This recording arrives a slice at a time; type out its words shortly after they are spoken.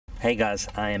Hey guys,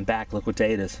 I am back. Look what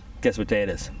day it is. Guess what day it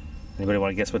is? Anybody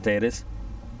want to guess what day it is?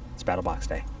 It's Battlebox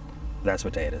Day. That's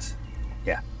what day it is.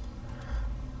 Yeah.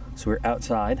 So we're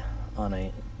outside on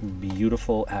a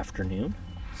beautiful afternoon.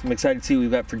 So I'm excited to see what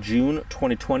we've got for June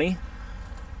 2020.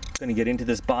 Going to get into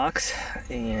this box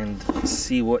and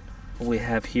see what we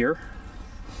have here.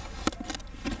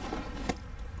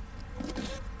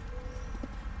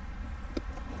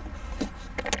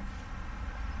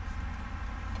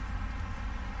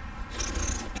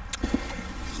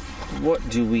 What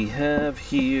do we have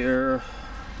here?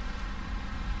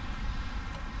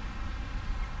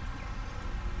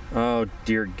 Oh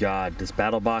dear God, does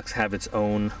Battlebox have its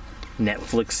own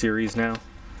Netflix series now?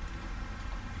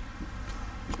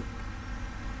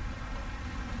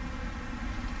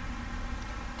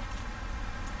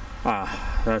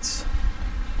 Ah, that's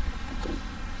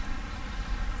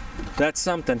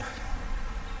something.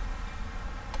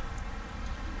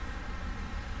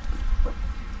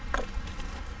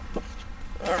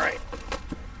 All right.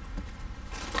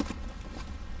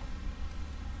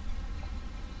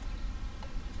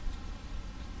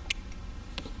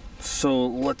 So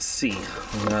let's see.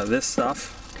 We got this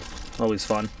stuff. Always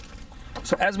fun.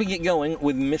 So as we get going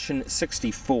with mission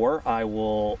 64, I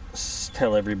will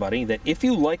tell everybody that if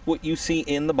you like what you see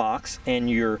in the box and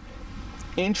you're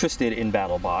interested in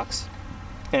Battlebox,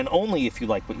 and only if you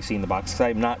like what you see in the box, because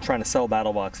I'm not trying to sell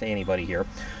Battlebox to anybody here,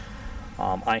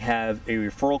 I have a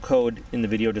referral code in the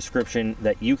video description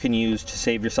that you can use to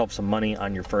save yourself some money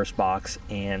on your first box,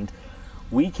 and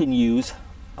we can use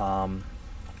for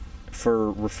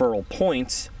referral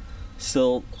points.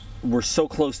 Still, we're so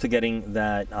close to getting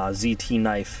that ZT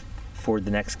knife for the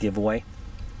next giveaway.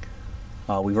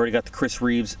 We've already got the Chris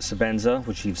Reeves Sabenza,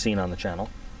 which you've seen on the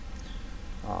channel,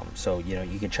 so you know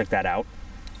you can check that out.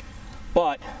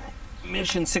 But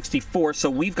mission 64,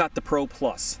 so we've got the Pro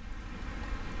Plus.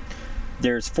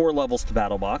 There's 4 levels to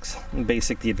Battlebox: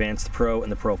 Basic, the Advanced, the Pro,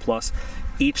 and the Pro Plus.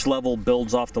 Each level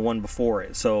builds off the one before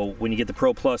it. So when you get the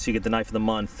Pro Plus, you get the Knife of the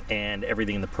Month and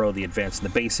everything in the Pro, the Advanced, and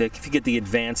the Basic. If you get the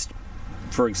Advanced,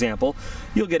 for example,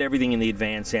 you'll get everything in the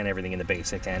Advanced and everything in the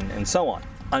Basic, and so on.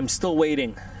 I'm still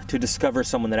waiting to discover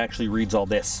someone that actually reads all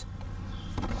this.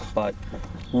 But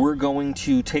we're going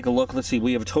to take a look. Let's see,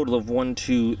 we have a total of 1,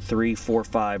 2, 3, 4,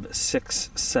 5, 6,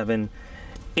 7,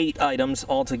 8 items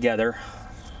all together.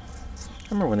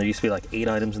 I remember when there used to be like 8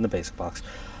 items in the basic box.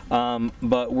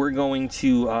 But we're going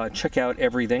to check out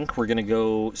everything. We're going to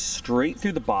go straight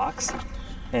through the box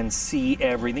and see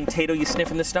everything. Tato, you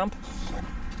sniffing the stump?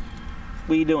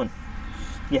 What are you doing?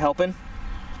 You helping?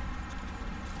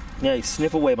 Yeah, you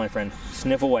sniff away, my friend.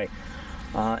 Sniff away.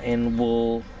 And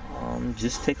we'll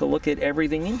just take a look at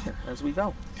everything in here as we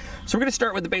go. So we're going to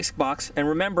start with the basic box, and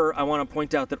remember, I want to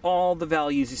point out that all the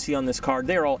values you see on this card,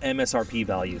 they're all MSRP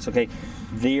values, okay?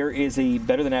 There is a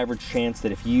better than average chance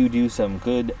that if you do some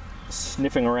good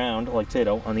sniffing around, like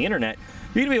Tato, on the internet,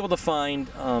 you're going to be able to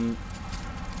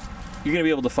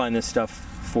find this stuff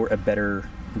for a better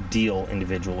deal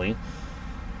individually.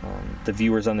 The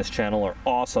viewers on this channel are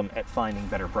awesome at finding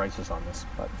better prices on this,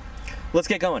 but let's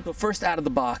get going. So first out of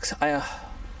the box, I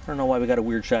don't know why we got a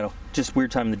weird shadow, just weird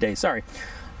time of the day, sorry.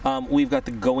 We've got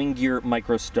the Going Gear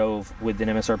Micro Stove with an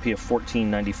MSRP of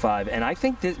 $14.95, and I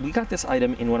think we got this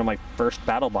item in one of my first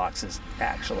battle boxes,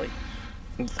 actually.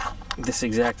 This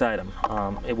exact item.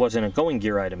 It wasn't a Going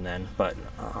Gear item then, but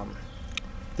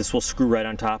this will screw right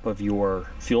on top of your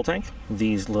fuel tank.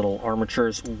 These little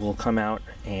armatures will come out,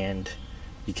 and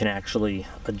you can actually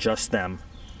adjust them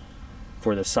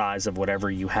for the size of whatever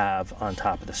you have on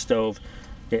top of the stove.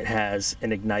 It has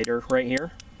an igniter right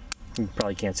here. You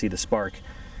probably can't see the spark.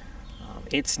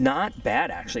 It's not bad,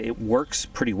 actually. It works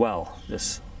pretty well.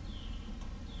 This,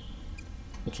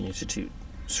 you can use it to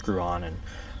screw on, and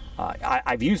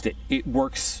I've used it. It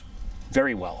works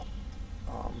very well.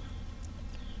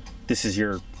 This is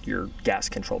your gas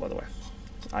control, by the way.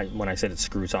 When I said it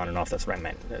screws on and off, that's what I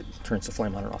meant. It turns the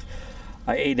flame on and off.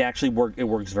 It actually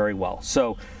works very well.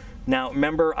 So now,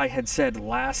 remember I had said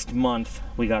last month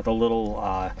we got the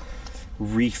little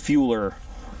refueler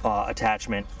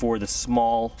attachment for the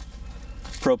small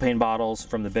propane bottles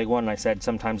from the big one, and I said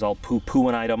sometimes I'll poo-poo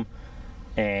an item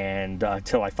and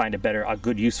until I find a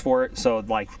good use for it. So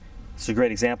like, it's a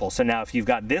great example. So now if you've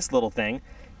got this little thing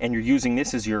and you're using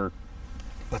this as your,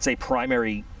 let's say,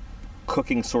 primary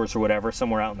cooking source or whatever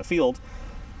somewhere out in the field,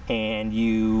 and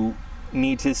you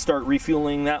need to start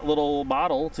refueling that little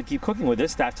bottle to keep cooking with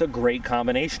this, that's a great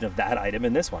combination of that item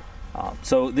and this one.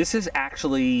 So this is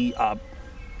actually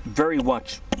very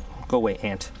much, go away,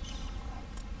 ant.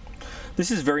 This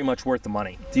is very much worth the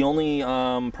money. The only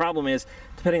problem is,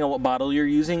 depending on what bottle you're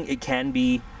using, it can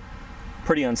be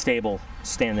pretty unstable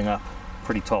standing up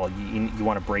pretty tall. You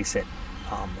want to brace it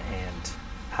and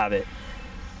have it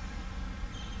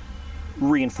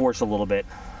reinforce a little bit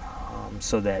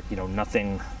so that, you know,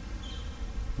 nothing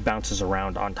bounces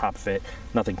around on top of it,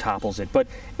 nothing topples it. But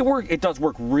it does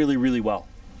work really, really well,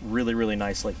 really, really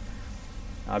nicely,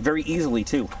 very easily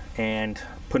too. And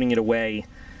putting it away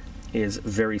is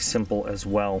very simple as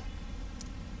well.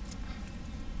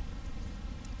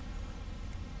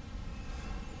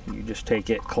 You just take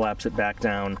it, collapse it back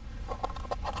down.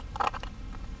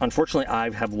 Unfortunately, I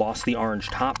have lost the orange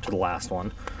top to the last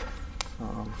one,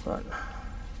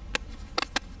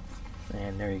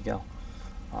 and there you go.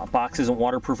 Box isn't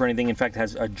waterproof or anything. In fact, it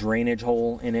has a drainage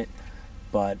hole in it,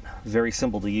 but very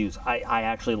simple to use. I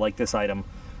actually like this item,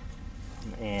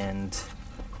 and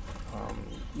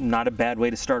not a bad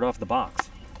way to start off the box.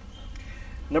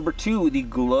 Number 2, the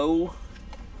Gloco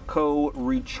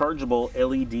rechargeable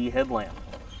LED headlamp.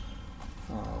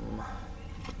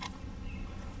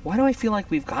 Why do I feel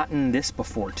like we've gotten this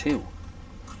before too?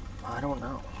 I don't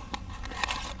know.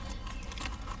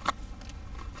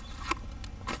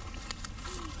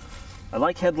 I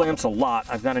like headlamps a lot.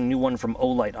 I've got a new one from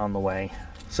Olight on the way.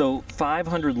 So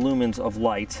 500 lumens of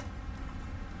light.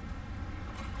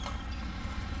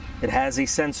 It has a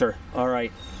sensor. All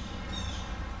right.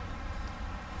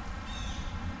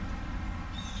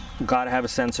 Gotta have a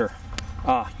sensor.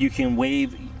 You can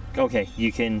wave. Okay,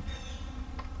 you can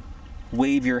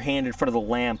wave your hand in front of the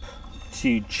lamp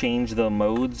to change the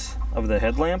modes of the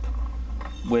headlamp,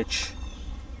 which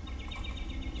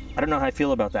I don't know how I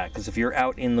feel about that, because if you're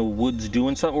out in the woods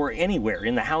doing something, or anywhere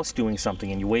in the house doing something,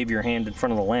 and you wave your hand in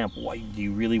front of the lamp, why do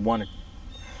you really want to?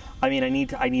 I mean, I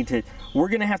need to. We're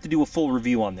gonna have to do a full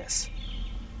review on this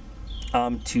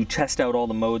to test out all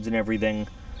the modes and everything,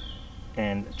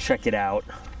 and check it out.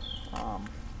 I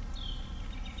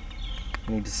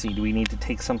need to see. Do we need to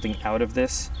take something out of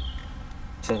this?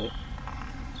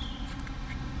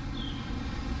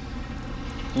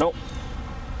 Nope.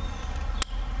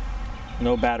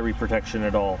 No battery protection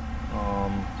at all.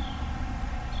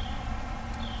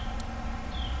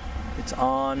 It's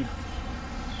on.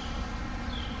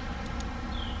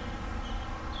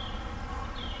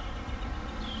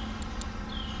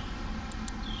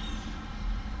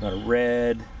 Got a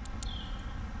red,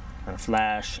 and a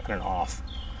flash, and an off.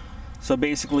 So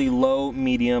basically low,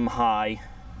 medium, high,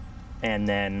 and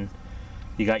then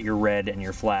you got your red and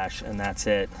your flash, and that's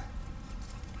it.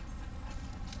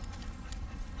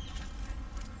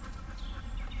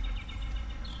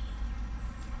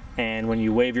 And when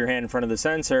you wave your hand in front of the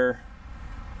sensor,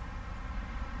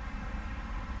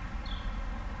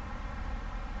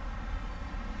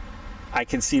 I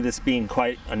can see this being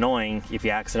quite annoying if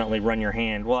you accidentally run your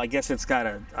hand. Well, I guess it's got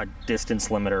a distance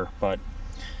limiter, but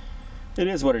it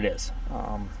is what it is.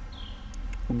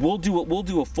 We'll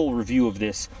do a full review of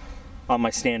this on my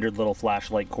standard little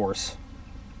flashlight course,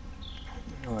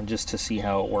 just to see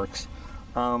how it works.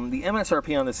 The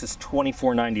MSRP on this is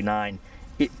 $24.99.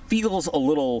 It feels a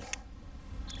little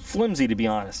flimsy, to be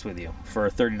honest with you, for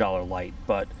a $30 light,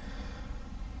 but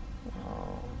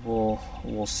we'll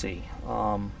see.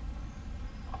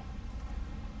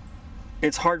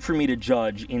 It's hard for me to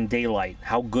judge in daylight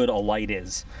how good a light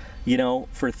is. You know,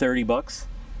 for 30 bucks,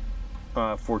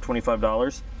 for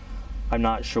 $25, I'm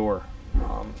not sure.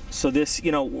 So this,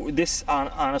 you know, this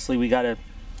honestly,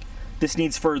 this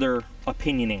needs further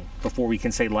opinioning before we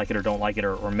can say like it or don't like it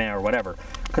or meh or whatever.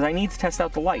 Because I need to test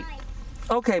out the light.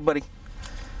 Okay, buddy.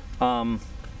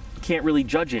 Can't really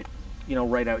judge it, you know,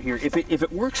 right out here. If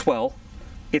it works well,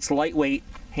 it's lightweight,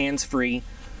 hands-free,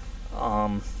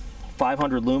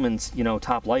 500 lumens, you know,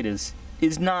 top light is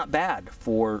not bad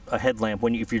for a headlamp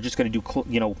if you're just going to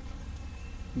do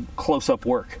close-up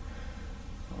work.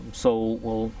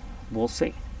 So we'll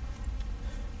see.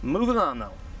 Moving on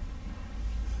though.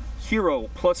 Hero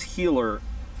Plus Healer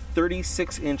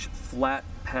 36-inch flat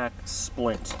pack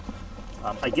splint.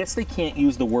 I guess they can't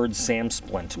use the word Sam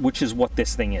splint, which is what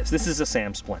this thing is. This is a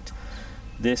Sam splint.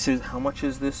 This is, how much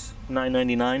is this?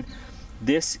 $9.99.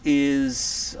 This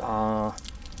is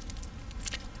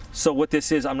so what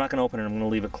this is, I'm not going to open it. I'm going to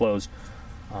leave it closed.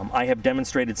 I have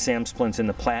demonstrated Sam splints in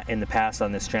the past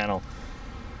on this channel.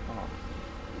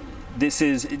 This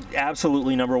is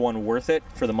absolutely, number one, worth it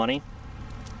for the money.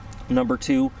 Number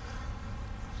two,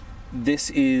 this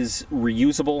is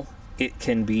reusable. It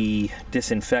can be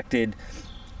disinfected.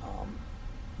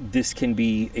 This can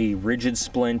be a rigid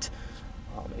splint.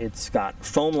 It's got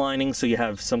foam lining, so you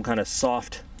have some kind of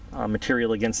soft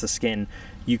material against the skin.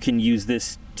 You can use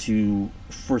this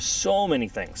for so many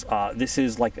things. This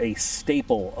is like a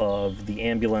staple of the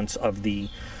ambulance, of the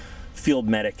field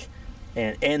medic.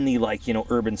 and the, like, you know,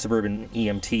 urban suburban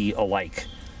EMT alike.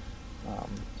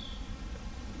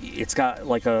 It's got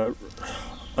like an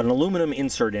aluminum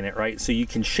insert in it, right? So you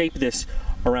can shape this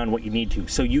around what you need to.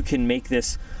 So you can make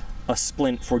this a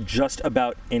splint for just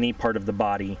about any part of the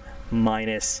body,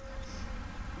 minus,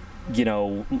 you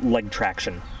know, leg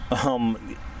traction.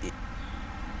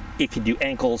 It can do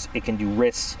ankles, it can do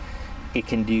wrists, it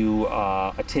can do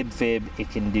a tib fib,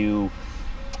 it can do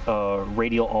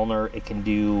radial ulnar, it can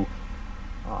do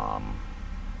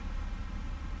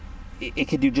it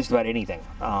can do just about anything.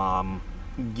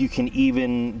 You can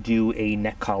even do a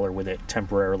neck collar with it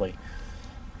temporarily.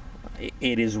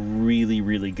 It is really,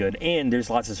 really good, and there's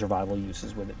lots of survival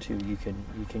uses with it too. You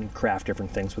can craft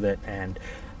different things with it, and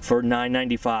for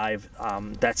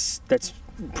 $9.95, that's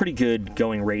pretty good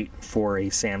going rate for a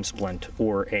SAM splint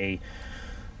or a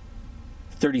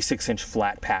 36-inch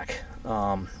flat pack.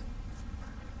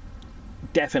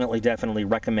 Definitely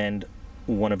recommend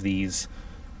one of these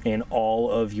in all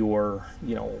of your,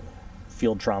 you know,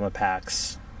 field trauma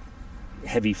packs,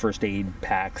 heavy first aid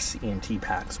packs, EMT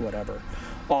packs, whatever.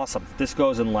 Awesome. This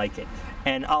goes in like it.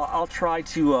 And I'll try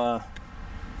to,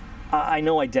 I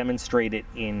know I demonstrate it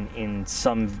in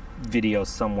some video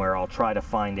somewhere. I'll try to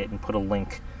find it and put a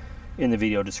link in the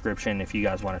video description if you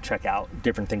guys want to check out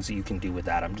different things that you can do with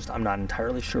that. I'm not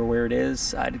entirely sure where it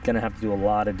is. I'm going to have to do a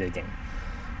lot of digging.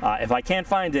 If I can't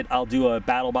find it, I'll do a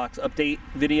Battlbox update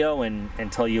video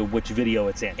and tell you which video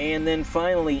it's in. And then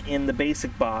finally, in the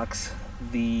basic box,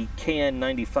 the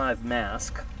KN95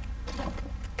 mask.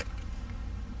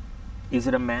 Is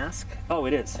it a mask? Oh,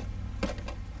 it is.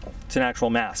 It's an actual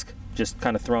mask, just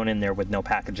kind of thrown in there with no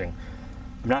packaging.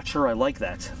 I'm not sure I like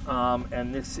that.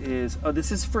 And this is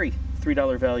free,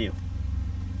 $3 value.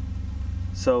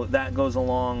 So that goes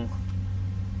along,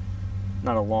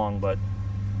 not along, but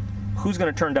who's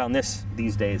going to turn down this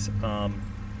these days?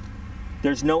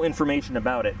 There's no information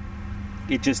about it.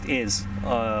 It just is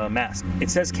a mask. It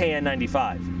says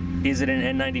KN95. Is it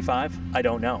an N95? I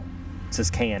don't know. It says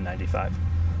KN95.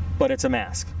 But it's a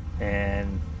mask,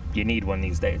 and you need one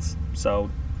these days.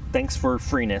 So thanks for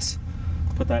freeness.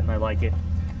 Put that in I like it.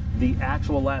 The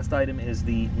actual last item is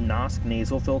the Nosk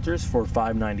nasal filters for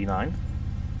 $5.99.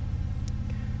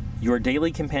 Your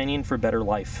daily companion for better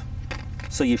life.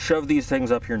 So you shove these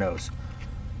things up your nose.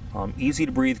 Easy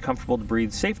to breathe, comfortable to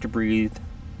breathe, safe to breathe.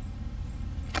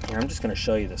 Here, I'm just going to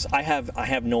show you this. I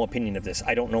have no opinion of this.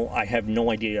 I don't know. I have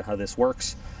no idea how this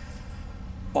works.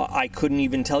 I couldn't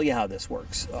even tell you how this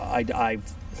works. I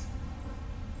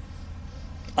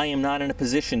am not in a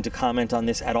position to comment on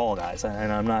this at all, guys,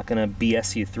 and I'm not going to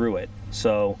BS you through it.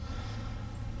 So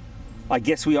I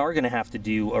guess we are going to have to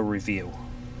do a review,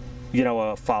 you know,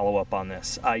 a follow-up on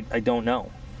this. I don't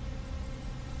know.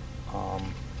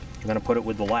 I'm going to put it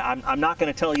with the I'm not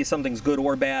going to tell you something's good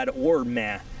or bad or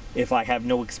meh if I have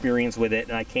no experience with it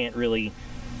and I can't really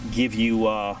give you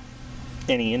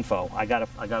any info. I gotta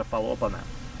follow up on that.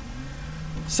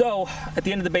 So at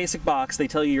the end of the basic box, they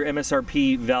tell you your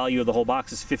MSRP value of the whole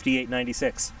box is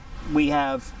 $58.96. We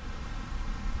have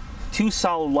 2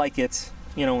 solid like it's,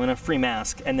 you know, in a free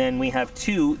mask, and then we have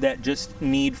 2 that just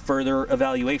need further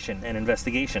evaluation and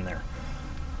investigation there.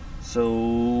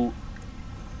 So,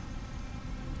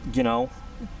 you know,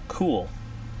 cool.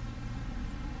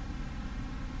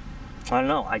 I don't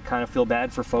know. I kind of feel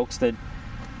bad for folks that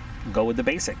go with the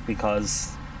basic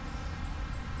because,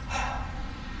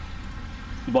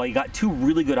 well, you got 2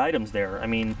 really good items there. I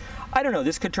mean, I don't know.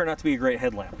 This could turn out to be a great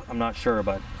headlamp. I'm not sure,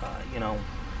 but, you know,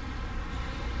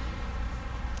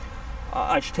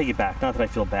 I should take it back. Not that I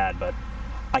feel bad, but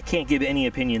I can't give any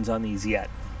opinions on these yet.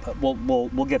 But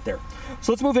we'll get there.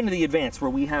 So let's move into the advanced,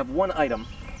 where we have one item,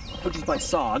 which is by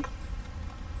SOG,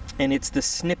 and it's the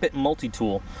Snippet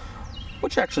Multi-Tool,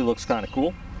 which actually looks kind of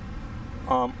cool.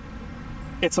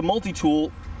 It's a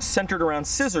multi-tool centered around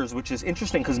scissors, which is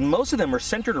interesting because most of them are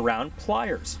centered around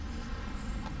pliers.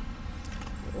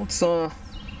 Let's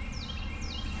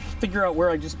figure out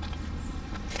where I just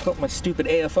put my stupid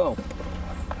AFO.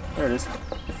 There it is.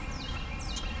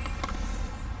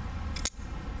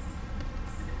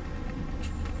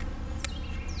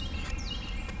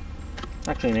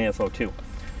 Actually an AFO too.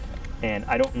 And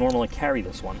I don't normally carry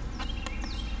this one.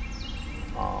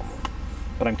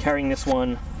 But I'm carrying this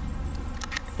one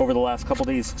over the last couple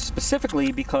days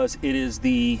specifically because it is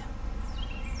the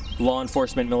Law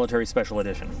Enforcement Military Special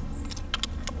Edition.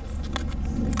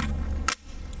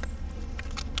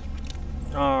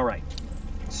 Alright,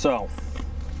 so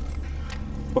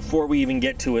before we even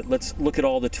get to it, let's look at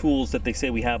all the tools that they say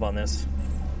we have on this.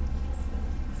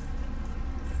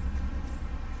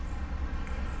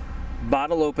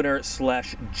 Bottle opener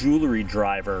 / jewelry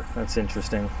driver. That's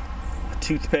interesting.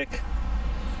 toothpick,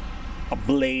 a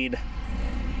blade,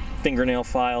 fingernail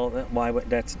file. Why?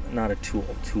 That's not a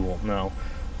tool. No.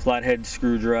 Flathead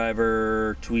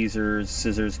screwdriver, tweezers,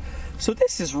 scissors. So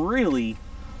this is really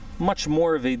much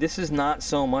more of a. This is not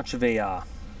so much of a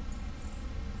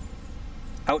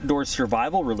outdoor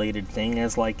survival related thing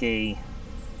as like a.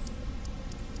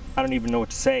 I don't even know what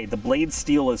to say. The blade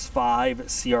steel is 5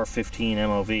 CR15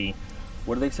 MOV.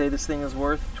 What do they say this thing is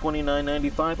worth?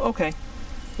 $29.95. Okay,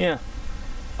 yeah.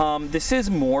 This is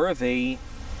more of a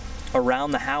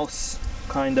around the house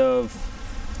kind of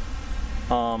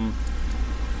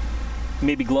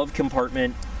maybe glove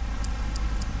compartment.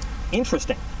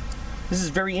 Interesting. This is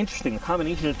very interesting, the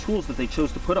combination of tools that they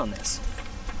chose to put on this.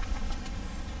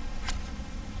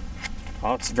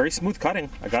 Oh, it's very smooth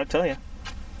cutting, I gotta tell you.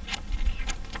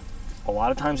 A lot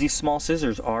of times these small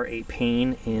scissors are a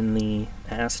pain in the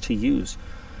ass to use,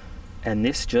 and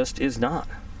this just is not.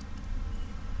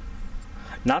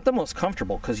 Not the most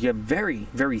comfortable, because you have very,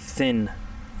 very thin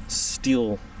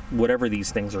steel, whatever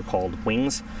these things are called,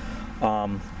 wings.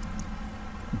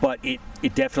 But it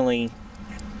definitely,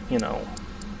 you know,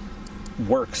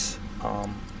 works.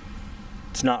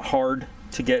 It's not hard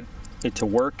to get it to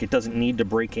work. It doesn't need to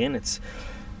break in. It's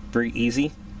very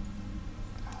easy.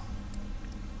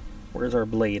 Where's our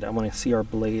blade? I want to see our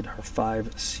blade, our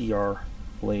 5 CR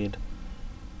blade.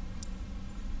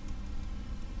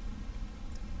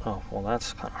 Oh, well,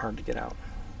 that's kind of hard to get out.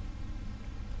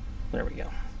 There we go.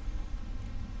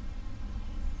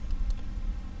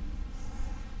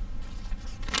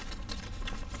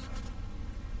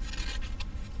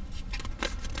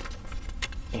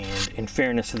 And in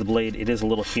fairness to the blade, it is a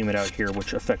little humid out here,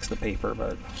 which affects the paper,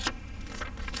 but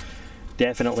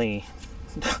definitely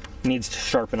needs to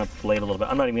sharpen up the blade a little bit.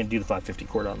 I'm not even going to do the 550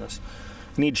 cord on this.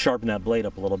 Need to sharpen that blade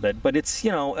up a little bit, but it's,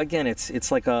 you know, again,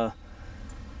 it's like a,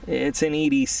 it's an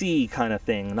EDC kind of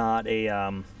thing, not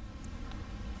a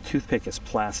toothpick is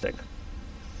plastic.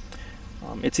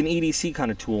 It's an EDC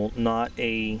kind of tool, not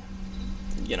a,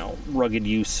 you know, rugged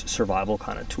use survival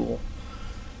kind of tool.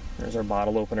 There's our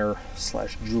bottle opener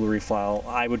 / jewelry file.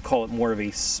 I would call it more of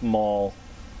a small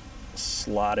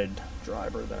slotted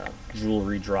driver than a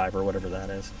jewelry driver, whatever that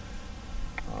is.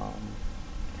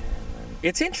 And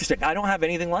it's interesting. I don't have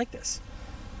anything like this.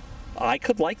 I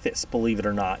could like this, believe it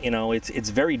or not. You know, it's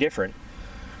very different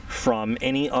from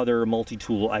any other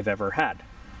multi-tool I've ever had.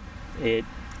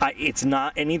 It's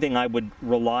not anything I would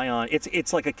rely on.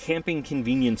 It's like a camping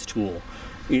convenience tool.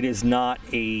 It is not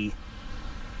a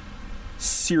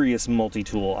serious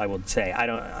multi-tool, I would say.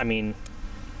 I mean,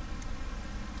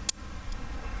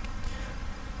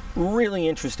 really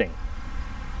interesting.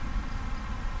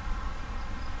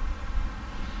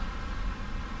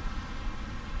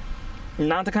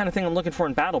 Not the kind of thing I'm looking for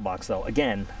in Battlbox, though.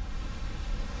 Again,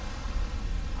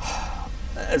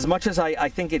 as much as I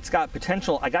think it's got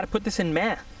potential, I got to put this in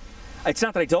meh. It's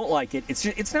not that I don't like it.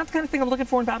 It's not the kind of thing I'm looking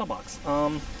for in Battlbox.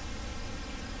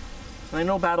 I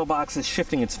know Battlbox is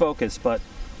shifting its focus, but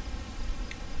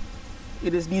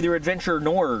it is neither adventure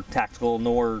nor tactical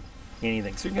nor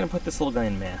anything. So you're going to put this little guy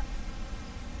in meh.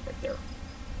 Right there.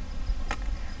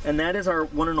 And that is our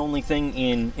one and only thing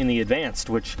in the Advanced,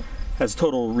 which has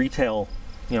total retail,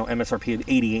 you know, MSRP of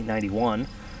 $88.91.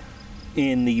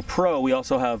 In the Pro, we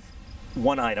also have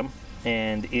one item,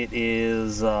 and it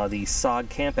is the SOG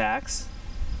Camp Axe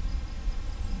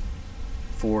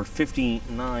for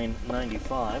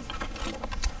 $59.95.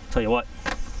 Tell you what,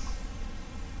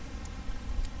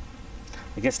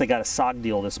 I guess they got a SOG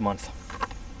deal this month.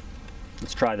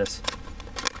 Let's try this.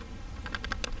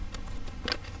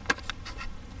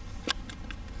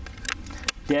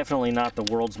 Definitely not the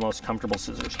world's most comfortable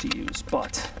scissors to use,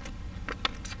 but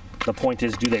the point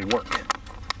is, do they work?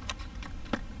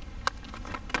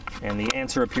 And the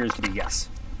answer appears to be yes.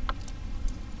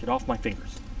 Get off my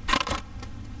fingers.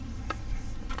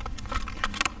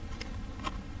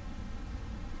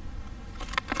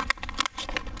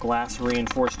 Glass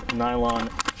reinforced nylon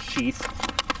sheath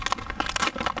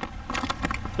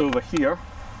over here.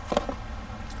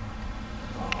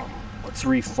 Let's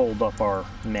refold up our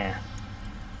meh.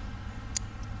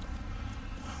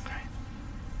 Okay.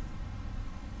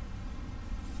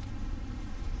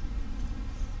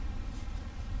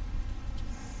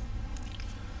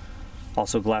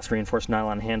 Also glass reinforced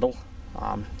nylon handle.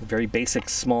 Very basic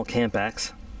small camp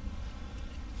axe.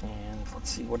 And let's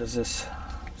see, what is this?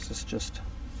 Is this just...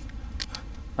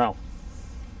 Oh.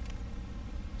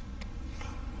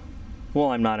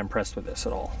 Well, I'm not impressed with this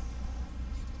at all.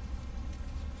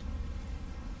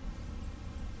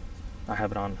 I have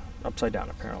it on upside down,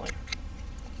 apparently.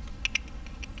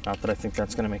 Not that I think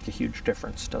that's going to make a huge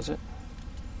difference, does it?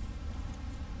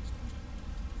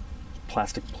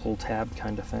 plastic pull tab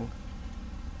kind of thing.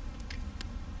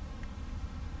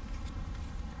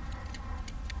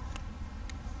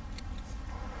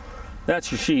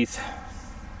 That's your sheath.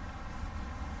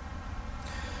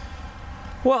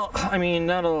 Well, I mean,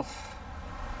 that'll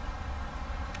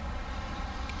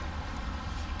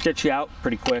get you out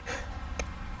pretty quick.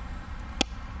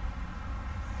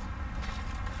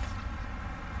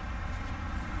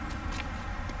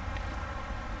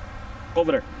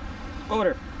 Over there. Over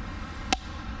there.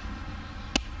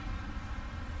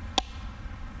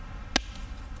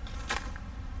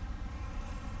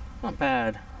 Not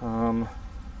bad.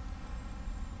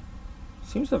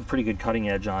 Seems to have a pretty good cutting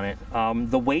edge on it.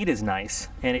 The weight is nice,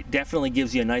 and it definitely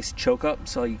gives you a nice choke up,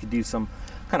 so you could do some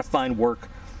kind of fine work,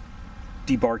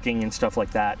 debarking and stuff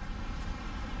like that.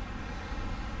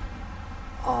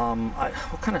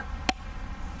 What kind of,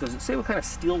 does it say what kind of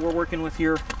steel we're working with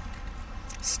here?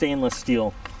 Stainless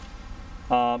steel.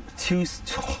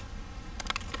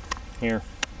 Here.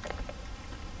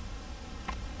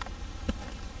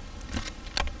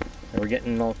 We're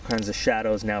getting all kinds of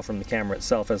shadows now from the camera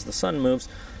itself as the sun moves.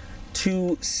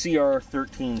 2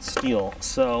 CR13 steel.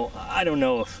 So I don't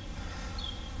know if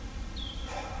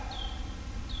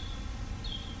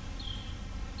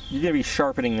you're going to be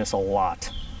sharpening this a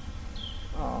lot.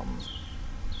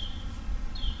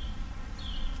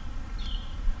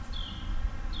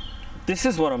 This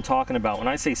is what I'm talking about when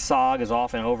I say SOG is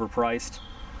often overpriced.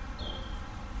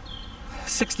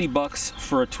 $60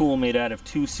 for a tool made out of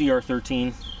 2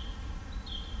 CR13.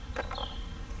 I'm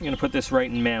going to put this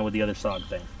right in man with the other SOG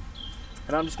thing.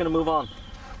 And I'm just going to move on.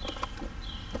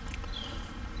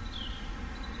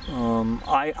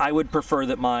 I would prefer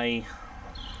that my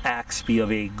axe be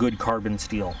of a good carbon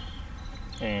steel.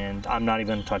 And I'm not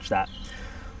even going to touch that.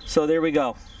 So there we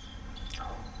go.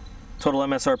 Total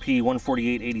MSRP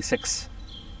 $148.86.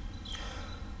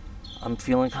 I'm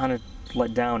feeling kind of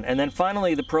let down. And then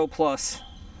finally, the Pro Plus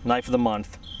knife of the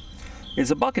month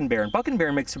is a Buck & Bear. And Buck &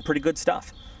 Bear makes some pretty good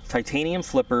stuff. Titanium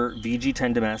flipper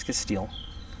VG10 Damascus steel.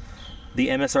 The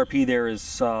MSRP there is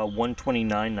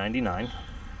 $129.99.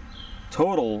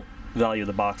 Total value of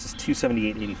the box is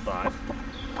 $278.85.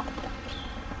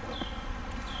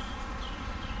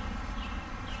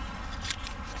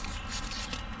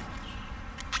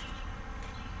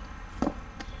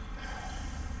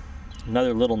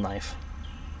 Another little knife.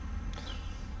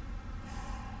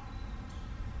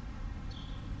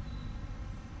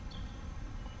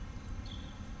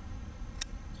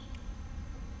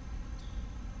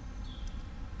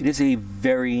 It is a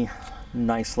very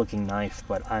nice looking knife,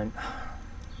 but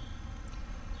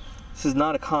this is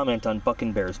not a comment on Buck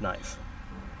 & Bear's knife.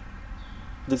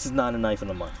 This is not a knife of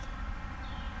the month.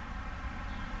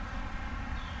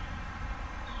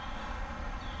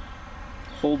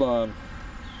 Hold on.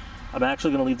 I'm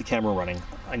actually going to leave the camera running.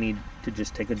 I need to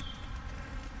just take a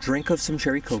drink of some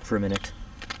cherry Coke for a minute.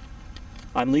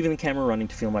 I'm leaving the camera running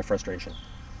to feel my frustration.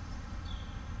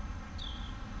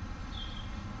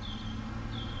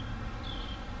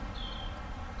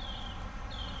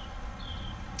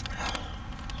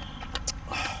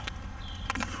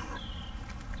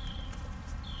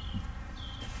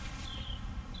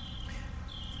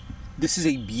 This is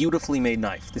a beautifully made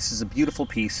knife. This is a beautiful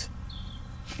piece.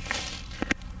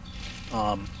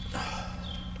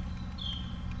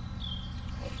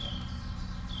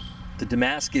 The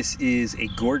Damascus is a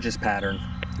gorgeous pattern.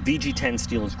 VG10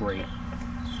 steel is great.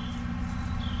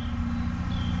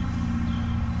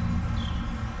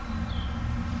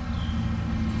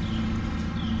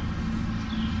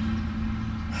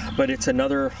 But it's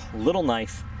another little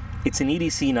knife. It's an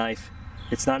EDC knife.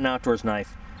 It's not an outdoors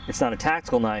knife. It's not a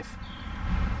tactical knife.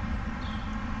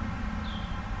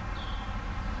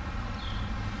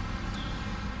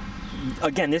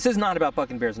 Again, this is not about Buck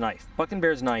 & Bear's knife. Buck &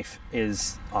 Bear's knife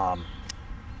is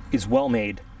well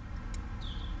made.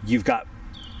 You've got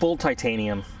full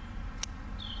titanium.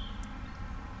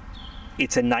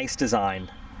 It's a nice design.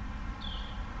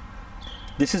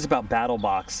 This is about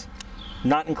Battlbox,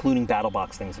 not including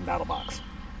Battlbox things in Battlbox.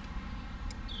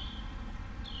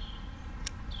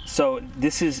 So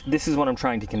this is what I'm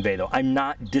trying to convey, though. I'm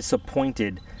not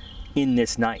disappointed in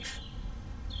this knife.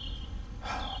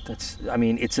 It's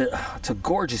a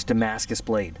gorgeous Damascus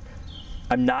blade.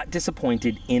 I'm not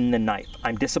disappointed in the knife.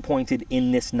 I'm disappointed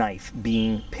in this knife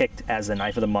being picked as the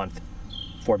knife of the month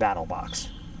for Battlbox.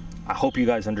 I hope you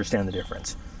guys understand the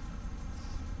difference.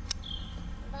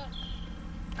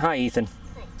 Hi, Ethan.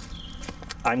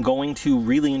 I'm going to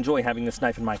really enjoy having this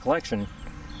knife in my collection.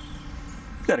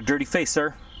 You got a dirty face,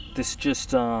 sir. This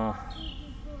just, man,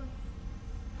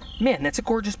 that's a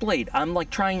gorgeous blade. I'm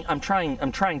trying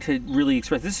to really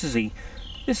express. This is a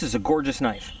This is a gorgeous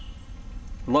knife.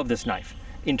 Love this knife.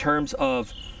 In terms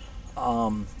of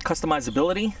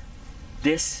customizability,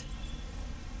 this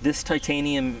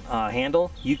titanium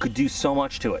handle, you could do so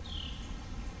much to it.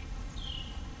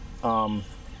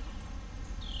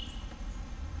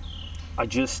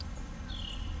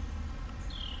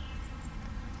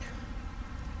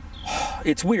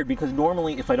 It's weird because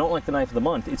normally if I don't like the knife of the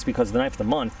month, it's because the knife of the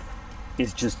month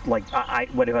is just like,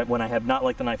 when I have not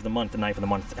liked the knife of the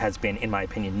month has been, in my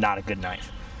opinion, not a good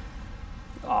knife.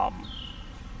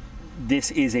 This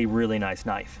is a really nice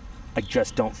knife. I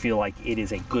just don't feel like it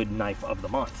is a good knife of the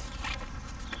month.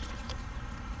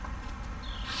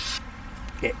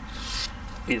 It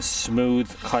is smooth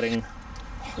cutting.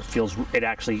 It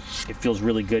feels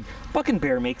really good. Buck and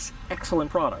Bear makes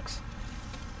excellent products.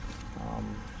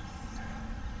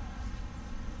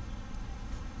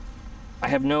 I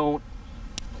have no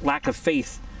lack of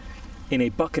faith in a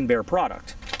Buck and Bear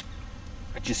product.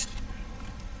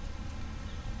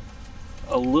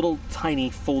 A little tiny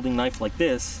folding knife like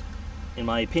this, in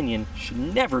my opinion, should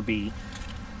never be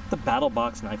the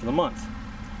Battlbox knife of the month.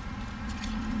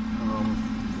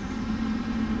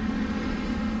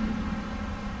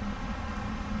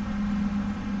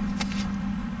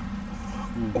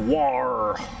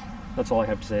 Gwar. That's all I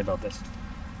have to say about this.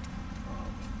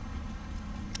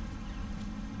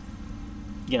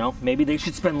 You know, maybe they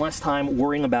should spend less time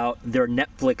worrying about their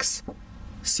Netflix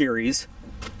series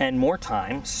and more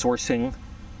time sourcing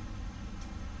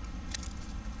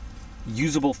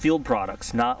usable field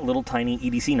products, not little tiny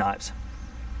EDC knives.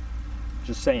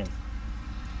 Just saying.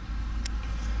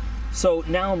 So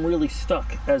now I'm really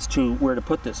stuck as to where to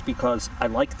put this because I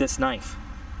like this knife.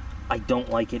 I don't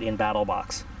like it in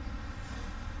Battlbox.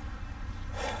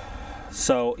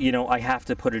 So, you know, I have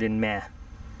to put it in meh.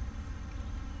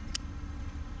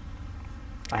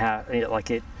 I'm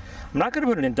not going to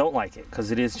put it in don't like it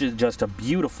because it is just a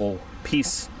beautiful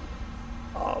piece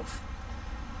of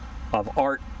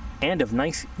art and of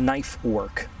nice knife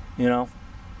work, you know.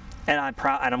 And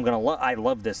I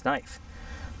love this knife,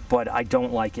 but I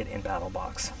don't like it in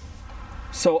Battlbox.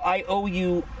 So I owe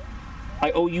you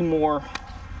more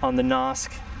on the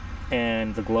Nosk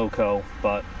and the Glowco,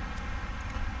 but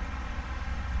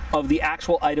of the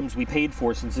actual items we paid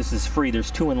for, since this is free,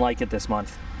 there's 2 in like it this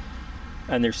month.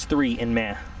 And there's 3 in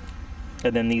meh.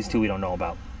 And then these 2 we don't know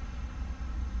about.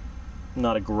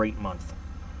 Not a great month.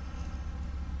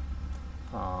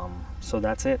 So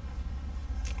that's it.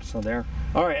 So there.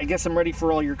 Alright, I guess I'm ready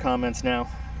for all your comments now.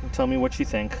 Tell me what you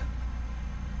think.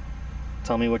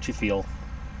 Tell me what you feel.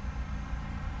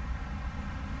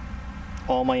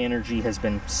 All my energy has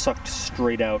been sucked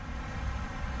straight out.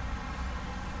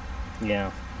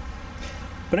 Yeah.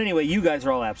 But anyway, you guys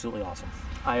are all absolutely awesome.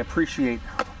 I appreciate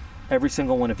every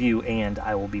single one of you, and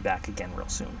I will be back again real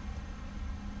soon.